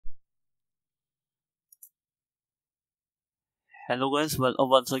Hello guys, welcome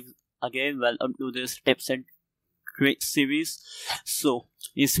once again, welcome to this tips and tricks series. सो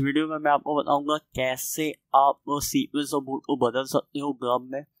इस video में मैं आपको बताऊंगा कैसे आप सीक्वेंस और बूट को बदल सकते हो ग्रब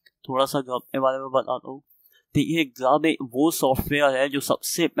में। थोड़ा सा ग्रब के बारे में बताता हूँ। देखिए, ग्रब एक वो सॉफ्टवेयर है जो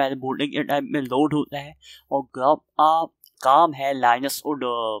सबसे पहले बूटिंग के टाइम में लोड होता है, और ग्रब का काम है लाइनस और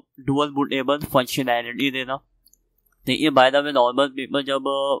डुअल बूटेबल फंक्शनैलिटी देना। देखिए, by the way normal people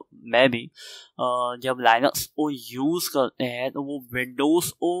जब लाइनक्स को यूज़ करते हैं तो वो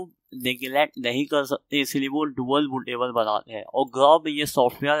विंडोज़ को नेगलेक्ट नहीं कर सकते, इसलिए वो डुअल बूटेबल बनाते हैं। और ग्रब ये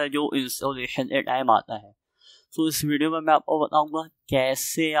सॉफ्टवेयर है जो इंस्टॉलेशन के टाइम आता है। सो इस वीडियो में मैं आपको बताऊंगा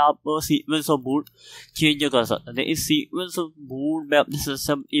कैसे आप सीक्वेंस ऑफ बूट चेंज कर सकते हैं। इस सीक्वेंस ऑफ बूट में अपने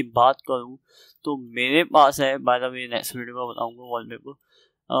सिस्टम की बात करूँ तो मेरे पास है, by the way next video में बताऊँगा वॉलपेपर।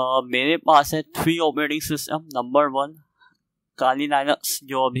 मेरे पास है 3 ऑपरेटिंग सिस्टम। नंबर 1 काली लाइनक्स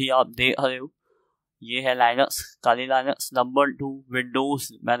जो अभी आप देख रहे हो, ये है लाइनक्स, काली लाइनक्स। नंबर 2 विंडोज़,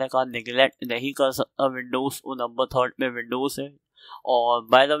 मैंने कहा निगलेक्ट नहीं कर सकता विंडोज़, और नंबर 3 में विंडोज़ है। और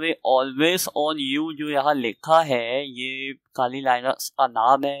by the way always on you जो यहाँ लिखा है ये काली लाइनक्स का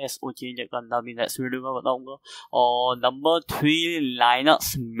नाम है, इसको चेंज करना भी नेक्स्ट वीडियो में बताऊंगा। और नंबर 3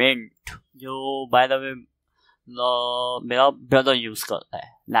 लाइनक्स मिंट, जो बाय द वे मेरा ब्रदर यूज़ करता है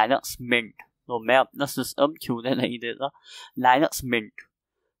लाइनक्स मिंट, तो मैं अपना सिस्टम छूने नहीं देता। लाइनक्स मिंट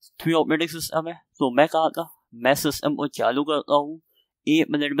 3 ऑपरेटिंग सिस्टम है। तो मैं कहा था मैं सिस्टम को चालू करता हूँ,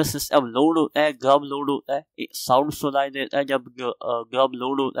 1 मिनट में सिस्टम लोड होता है, ग्रब लोड होता है, एक साउंड सुनाई देता है। जब ग्रब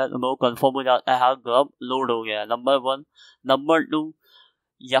लोड होता है तो वो कंफर्म हो जाता है हाँ ग्रब लोड हो गया, नंबर 1। नंबर 2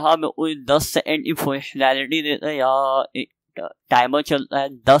 यहाँ में कोई 10 सेकेंड की फंक्शनैलिटी देता है, यहाँ एक टाइमर चलता है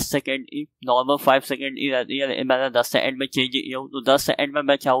 10 सेकेंड की, नॉर्मल 5 सेकेंड की रहती है, लेकिन मैंने 10 सेकेंड में चेंज किया हूँ। तो 10 सेकेंड में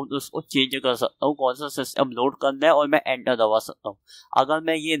मैं चाहूँ तो उसको चेंज कर सकता हूँ कौन सा सिस्टम लोड करना है, और मैं एंटर दबा सकता हूँ। अगर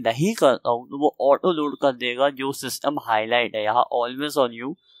मैं ये नहीं करता हूँ तो वो ऑटो लोड कर देगा जो सिस्टम हाईलाइट है, यहाँ always on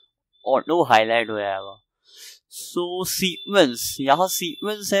you auto highlight हो जाएगा। सो सीक्वेंस, यहाँ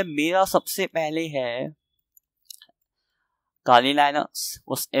सीक्वेंस है मेरा सबसे पहले है काली लाइनक्स,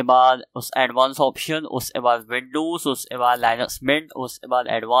 उसके बाद उस एडवांस ऑप्शन, उसके बाद विंडोज, उसके बाद लाइनक्स मिंट, उसके बाद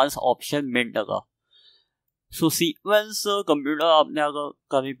एडवांस ऑप्शन मिंट का। सो सीक्वेंस कंप्यूटर आपने अगर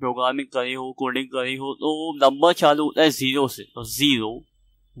कभी प्रोग्रामिंग करी हो, कोडिंग करी हो, तो नंबर चालू होता है 0 से, तो 0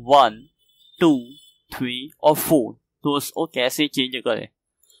 1 2 3 और 4। तो उसको कैसे चेंज करें?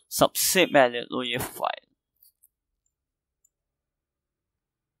 सबसे पहले तो ये फाइल,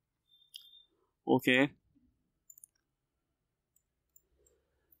 ओके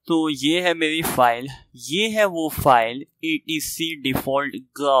तो ये है मेरी फाइल, ये है वो फाइल etc डिफॉल्ट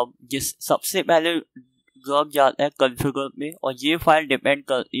ग्रब, जिस सबसे पहले ग्रब जाता है कॉन्फ़िगर में, और ये फाइल डिपेंड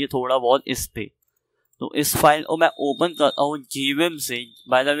करती है थोड़ा बहुत इस पे। तो इस फाइल को मैं ओपन करता हूँ जीवेम से।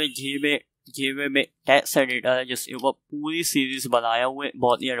 बाय द वे जीवेम में टेक्स्ट एडिटर है जिसके ऊपर पूरी सीरीज बनाया हुआ है,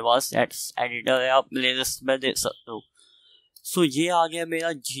 बहुत ही एडवांस टेक्स्ट एडिटर है, आप प्लेलिस्ट में देख सकते हो। सो ये आ गया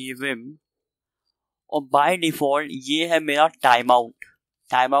मेरा जीवेम, और बाय डिफॉल्ट ये है मेरा time out.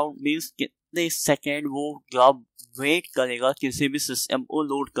 Time out means कितने सेकेंड वो ग्रब वेट करेगा किसी भी सिस्टम को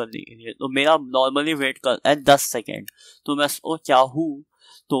लोड करने के लिए। तो मेरा नॉर्मली वेट करता है 10 सेकेंड, तो मैं इसको चाहूँ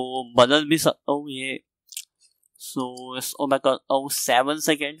तो बदल भी सकता हूँ ये। सो इसको मैं करता हूँ 7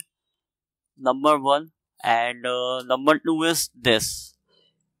 second, number 1। And number 2 is this,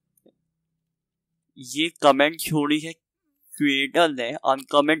 ये कमेंट छोड़ी है क्रिएटर ने,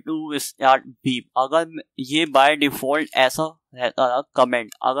 अनकमेंट टू स्टार्ट बीप। अगर ये बाय डिफॉल्ट ऐसा रहता था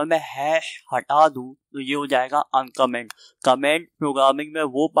कमेंट, अगर मैं हैश हटा दूं तो ये हो जाएगा अनकमेंट। कमेंट प्रोग्रामिंग में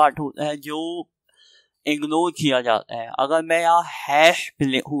वो पार्ट होता है जो इग्नोर किया जाता है। अगर मैं यहाँ हैश भी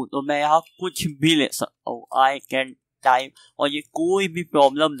लिखूँ तो मैं यहाँ कुछ भी लिख सकता हूँ, आई कैन टाइप, और ये कोई भी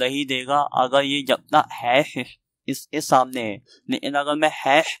प्रॉब्लम नहीं देगा अगर ये जब तक हैश इसके सामने है। लेकिन अगर मैं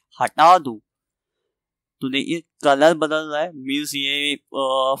हैश हटा दूं तो देखिए कलर बदल रहा है, मीन्स ये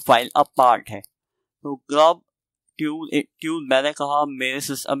फाइल अ पार्ट है। तो ग्रब ट्यून मैंने कहा मेरे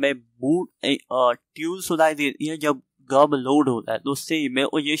सिस्टम में बूट ट्यून सुनाई देती है जब ग्रब लोड होता है, तो उससे मेरे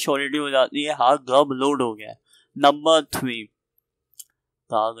को ये श्योरिटी हो जाती है हाँ ग्रब लोड हो गया है। नंबर 3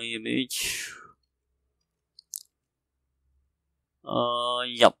 कहाँ गई image,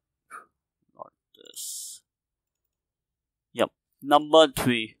 yup not this, yup number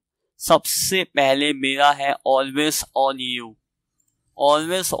 3 सबसे पहले मेरा है always on you.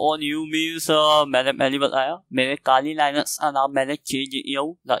 Always on you means मैंने पहले बताया मेरे काली लाइनक्स का नाम मैंने चेंज किया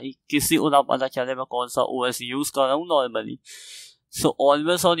हूँ, किसी को ना पता चले मैं कौन सा ओएस यूज कर रहा हूँ normally. So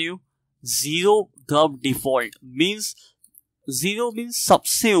always on you 0 grub default means 0 means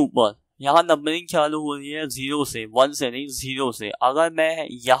सबसे ऊपर, यहाँ नंबरिंग चालू हो रही है 0 से, 1 से नहीं 0 से। अगर मैं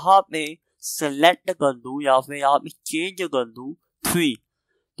यहाँ पे सिलेक्ट कर दूं या फिर यहाँ पे चेंज कर दूं 3,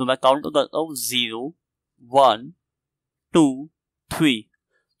 तो मैं काउंट करता हूँ 0 1 2 3,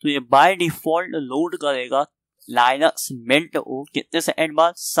 तो ये बाय डिफॉल्ट लोड करेगा लाइनक्स मिंट को कितने सेकंड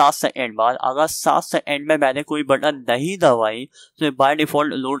बाद, 7 सेकंड बाद। अगर 7 सेकंड में मैंने कोई बटन नहीं दबाई तो ये बाय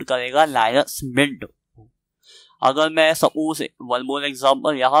डिफॉल्ट लोड करेगा लाइनक्स मिंट। अगर मैं सपोज वन मोर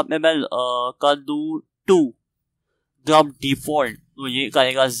एग्जांपल यहाँ पे मैं कर दूं 2 ग्रब डिफॉल्ट, तो ये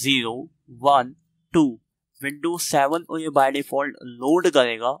करेगा 0 1 2। विंडोज 7 को ये बाय डिफॉल्ट लोड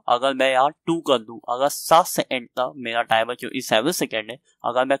करेगा अगर मैं यहाँ 2 कर दूं। अगर 7 सेकंड तक मेरा टाइमर जो 7 सेकंड है,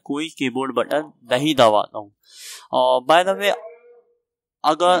 अगर मैं कोई कीबोर्ड बटन नहीं दबाता हूँ। और बाय द वे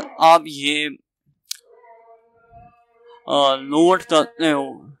अगर आप ये लोड करते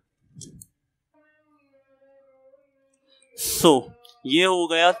हो, ये हो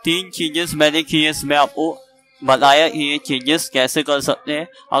गया 3 चेंजेस मैंने किए, इसमें आपको बताया कि ये चेंजेस कैसे कर सकते हैं।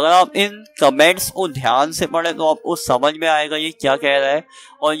 अगर आप इन कमेंट्स को ध्यान से पढ़े तो आपको समझ में आएगा ये क्या कह रहा है।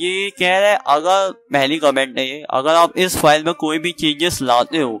 और ये कह रहा है, अगर पहली कमेंट है ये, अगर आप इस फाइल में कोई भी चेंजेस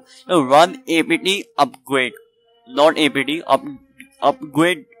लाते हो तो run apt upgrade, not apt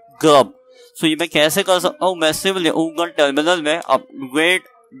upgrade grub. सो ये मैं कैसे कर सकता हूँ, मैं सिर्फ लिखूंगा टर्मिनल में अपग्रेड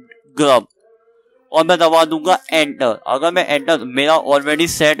ग्रब और मैं दबा दूंगा एंटर। अगर मैं एंटर, मेरा ऑलरेडी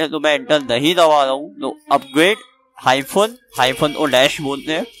सेट है तो मैं एंटर नहीं दबा रहा हूँ, तो अपग्रेड हाइफन और डैश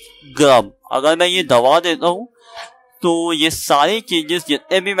बोलते हैं ग्रब। अगर मैं ये दबा देता हूँ तो ये सारे चेंजेस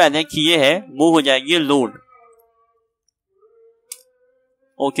जितने भी मैंने किए हैं वो हो जाएंगे load.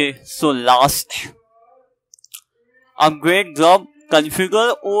 Okay, so last upgrade grub configure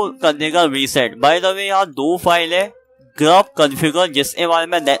और करने का रीसेट। बाय द वे यहाँ 2 फाइल है, ग्रब कॉन्फ़िगर जिसके बारे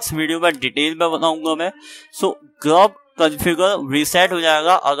में नेक्स्ट वीडियो में डिटेल में बताऊंगा मैं। सो ग्रब कॉन्फ़िगर रीसेट हो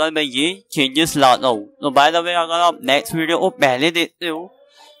जाएगा अगर मैं ये चेंजेस लाता हूँ। तो बाय द वे अगर आप नेक्स्ट वीडियो को पहले देखते हो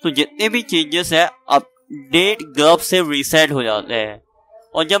तो जितने भी चेंजेस है अपडेट ग्रब से रीसेट हो जाते हैं।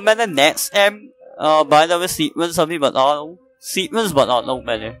 और जब मैंने next time by the way sequence अभी बता रहा हूँ, सीक्वेंस बताता हूँ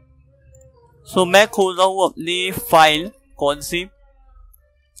पहले। सो मैं खोल रहा हूँ अपनी फाइल, कौन सी,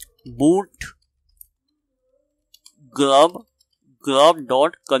 बूट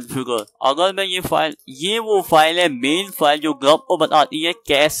grub.configure। अगर मैं ये वो फाइल है, मेन फाइल जो ग्रब को बताती है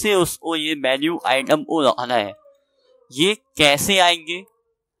कैसे उसको ये मेन्यू आइटम को रखना है। ये कैसे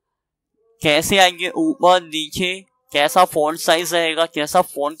आएंगे ऊपर नीचे, कैसा फॉन्ट साइज रहेगा, कैसा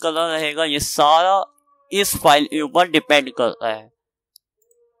फॉन्ट कलर रहेगा, ये सारा इस फाइल के ऊपर डिपेंड करता है।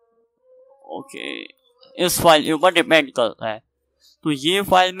 ओके, इस फाइल के ऊपर डिपेंड करता है। तो ये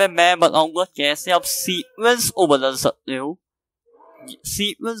फाइल में मैं बताऊंगा कैसे आप सीक्वेंस को बदल सकते हो।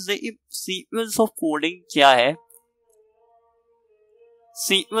 सीक्वेंस ऑफ कोडिंग क्या है?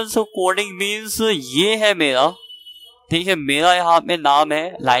 सीक्वेंस ऑफ कोडिंग मीन्स ये है मेरा, ठीक है, मेरा यहाँ पे नाम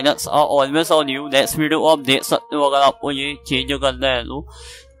है Linux always on you. Next video आप देख सकते हो अगर आपको ये चेंज करना है तो।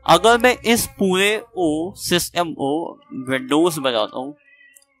 अगर मैं इस पूरे सिस्टम को विंडोज बनाता हूँ,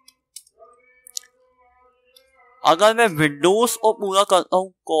 अगर मैं विंडोज को पूरा करता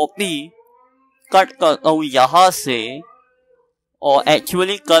हूँ कॉपी कट करता हूँ यहाँ से, और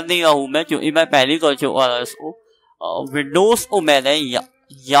एक्चुअली कर नहीं रहा हूँ मैं क्योंकि मैं पहले कर चुका था इसको। विंडोज को मैंने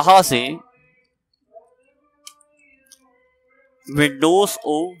यहाँ से विंडोज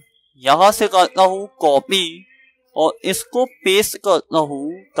को यहाँ से करता हूँ कॉपी और इसको पेस्ट करता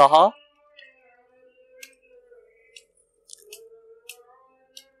हूँ कहाँ,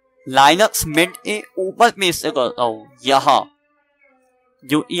 लाइनक्स मिंट के ऊपर पेस्ट करता हूँ यहाँ,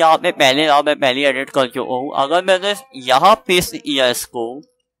 जो यहाँ पे पहले रहा, मैं पहले एडिट कर चुका हूँ। अगर मैंने यहाँ पेस्ट किया इसको,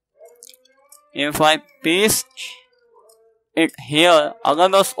 if I paste it here, अगर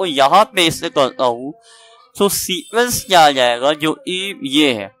मैं उसको यहाँ पेस्ट करता हूँ तो सीक्वेंस क्या आ जाएगा जो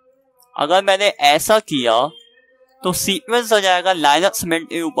ये है। अगर मैंने ऐसा किया तो सीक्वेंस आ जाएगा लाइनक्स मिंट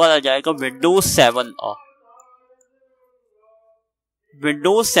के ऊपर आ जाएगा विंडोज 7 का,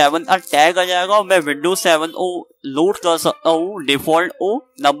 विंडोज 7 का टैग आ जाएगा और मैं विंडोज 7 को लोड कर सकता हूँ डिफॉल्ट को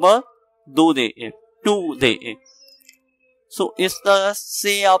नंबर 2 दे। सो इस तरह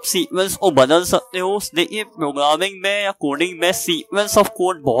से आप सीक्वेंस को बदल सकते हो। देखिए प्रोग्रामिंग में या कोडिंग में सीक्वेंस ऑफ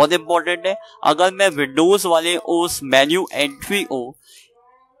कोड बहुत इंपॉर्टेंट है। अगर मैं विंडोज वाले उस मेन्यू एंट्री को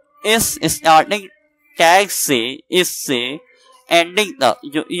इस स्टार्टिंग टैग से इससे एंडिंग तक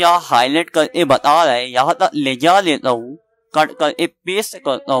जो यहाँ हाईलाइट करके बता रहा है यहाँ तक ले जा लेता हूँ, कट करके पेस्ट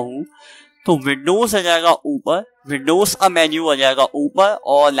करता हूँ, तो विंडोज आ जाएगा ऊपर, विंडोज का मेन्यू आ जाएगा ऊपर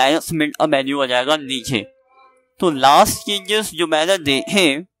और लाइनक्स मिंट का मेन्यू आ जाएगा नीचे। तो लास्ट चेंजेस जो मैंने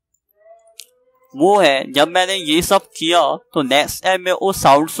देखे वो है, जब मैंने ये सब किया तो नेक्स्ट टाइम में वो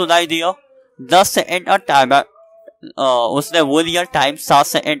साउंड सुनाई दिया, 10 सेकंड का उसने वो लिया टाइम 7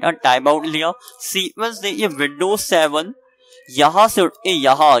 सेकंड का टाइम आउट लिया। सीक्वेंस देखिए विंडोज 7 यहां से उठ के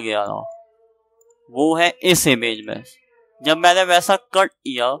यहां आ गया ना, वो है इस इमेज में। जब मैंने वैसा कट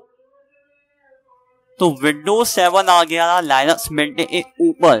किया तो विंडोज 7 आ गया ना लाइनक्स मिंट के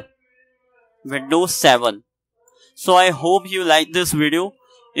ऊपर, Windows 7। So I hope you like this video.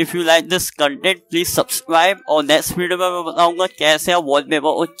 If you like this content please subscribe. और नेक्स्ट वीडियो में मैं बताऊंगा कैसे आप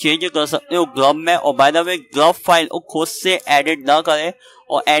वॉलपेपर को चेंज कर सकते हो ग्रब में। और by the way grub file को खुद से एडिट ना करें,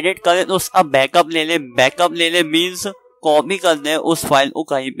 और एडिट करें तो उसका बैकअप ले ले। बैकअप ले ले मीन्स कॉपी कर दे उस फाइल को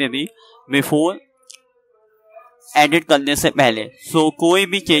कहीं पे भी बिफोर एडिट करने से पहले। सो कोई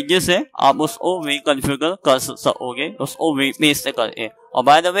भी चेंजेस है आप उसको रिकॉन्फ़िगर कर सकोगे, उसको रिप्लेस से करके। और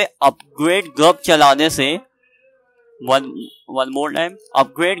by the way upgrade grub चलाने से one more time,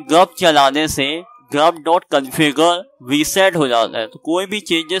 upgrade grub चलाने से grub.configure रीसेट हो जाता है। तो कोई भी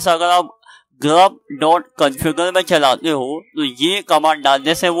चेंजेस अगर आप grub.configure में चलाते हो तो ये कमांड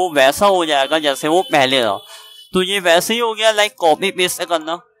डालने से वो वैसा हो जाएगा जैसे वो पहले था। तो ये वैसे ही हो गया लाइक कॉपी पेस्ट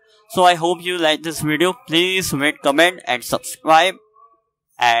करना। So I hope you like this video. Please rate, comment and subscribe,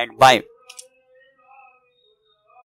 and bye.